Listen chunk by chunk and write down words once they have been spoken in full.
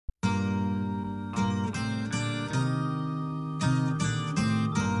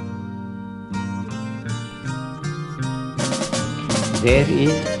There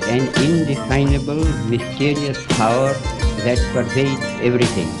is an indefinable, mysterious power that pervades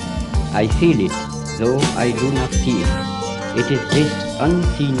everything. I feel it, though I do not see it. It is this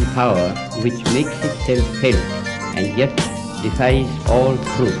unseen power which makes itself felt and yet defies all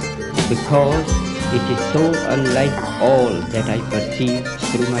truth, because it is so unlike all that I perceive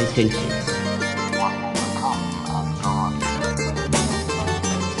through my senses.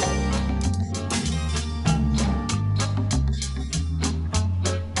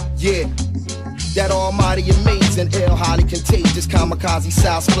 Yeah, that almighty amazing, ill, highly contagious, kamikaze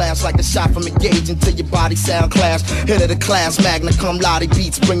sound splash like a shot from a gauge until your body sound clash. Head of the class, magna cum laude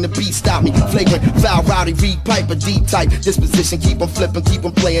beats, bring the beast out me. Flagrant, foul, rowdy, reed pipe, a deep type disposition. Keep them flipping, keep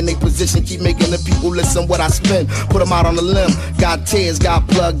them playing their position, keep making the people listen what I spin. Put them out on the limb, got tears, got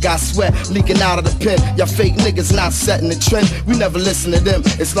blood, got sweat leaking out of the pen. Y'all fake niggas not setting the trend, we never listen to them.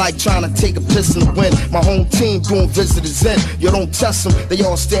 It's like trying to take a piss in the wind. My home team doing visitors in, you don't test them, they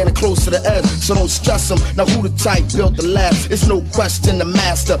all standing close to the edge, so don't stress them. Now who the type built the last? It's no question the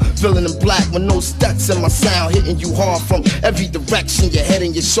master, villain in black with no stats in my sound, hitting you hard from every direction, your head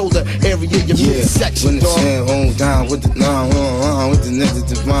and your shoulder area, your midsection, dog. When the hold down with the with the niggas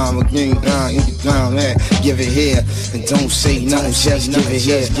divine, again, in the ground, man, give it here, and don't say nothing, just give it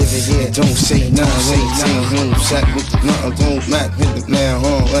here, and don't say nothing, sack with the don't mac, hit the man,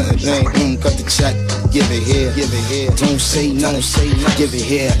 cut the check, give it here, don't say nothing, give it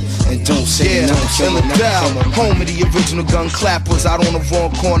here, and don't say nothing. Home of the original gun clappers, out on the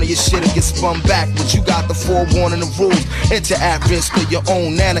wrong corner, your shit'll get spun backwards. You got the forewarning, the rules. Enter at risk of your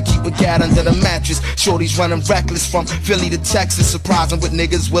own nana, keep a cat under the mattress. Shorty's running reckless from Philly to Texas, surprising what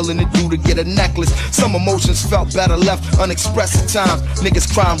niggas willing to do to get a necklace. Some emotions felt better left unexpressed at times.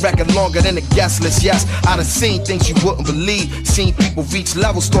 Niggas crime record longer than a guest list. Yes, I done seen things you wouldn't believe. Seen people reach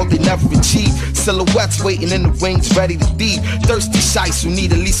levels thought they never achieved. Silhouettes waiting in the wings, ready to thieve. Thirsty shites who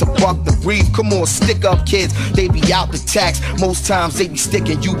need at least a buck to breathe. Come on, stick up kids, they be out the tax. Most times they be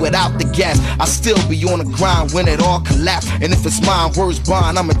sticking you without the gas. I still be on the grind when it all collapse. And if it's mine, words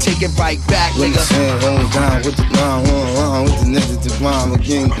bond, I'ma take it right back, when nigga. Hold down with the ground, with the niggas divine,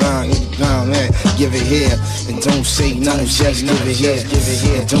 again, grind, in the ground, man, give it here, and don't say nothing, just give it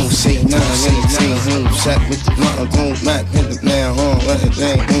here, and don't say nothing, anything, sack with the don't mac, hit the man,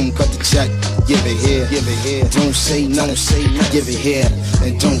 cut the check, give it here, don't say nothing, give it here,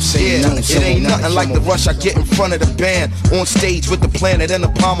 and don't say nothing. It ain't nothing like the rush I get in front of the band, on stage with the planet in the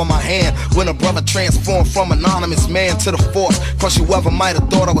palm of my hand. When a brother transformed from anonymous man to the force, crush whoever might have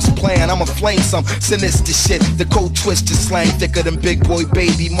thought I was playing. I'ma flame some sinister shit, the cold twisted slang, thicker than big boy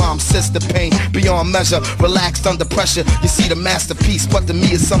baby mom sister pain, beyond measure, relaxed under pressure. You see the masterpiece, but to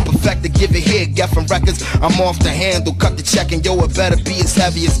me it's some perfected. Give it here, Geffen Records, I'm off the handle, cut the check and yo, it better be as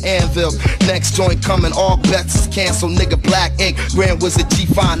heavy as Anvil. Next joint coming, all bets is canceled, nigga. Black Ink, Grand Wizard G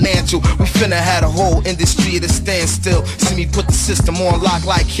Financial, we finna had a whole industry to stand still. See me put the system on lock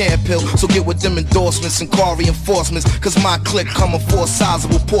like Camp Hill, so get with them endorsements and car reinforcements, cause my clique coming for a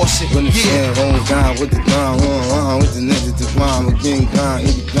sizable portion. When the hold down with the ground, with the niggas divine, again, grind,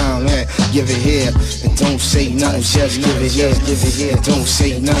 in the ground, man, give it here, and don't say nothing, just give it here, don't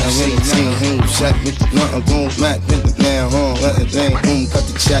say nothing, anything, sack with the don't mac, hit the man, cut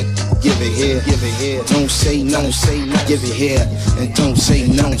the check, give it here, don't say nothing, give it here, and don't say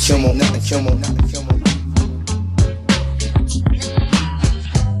nothing, come on.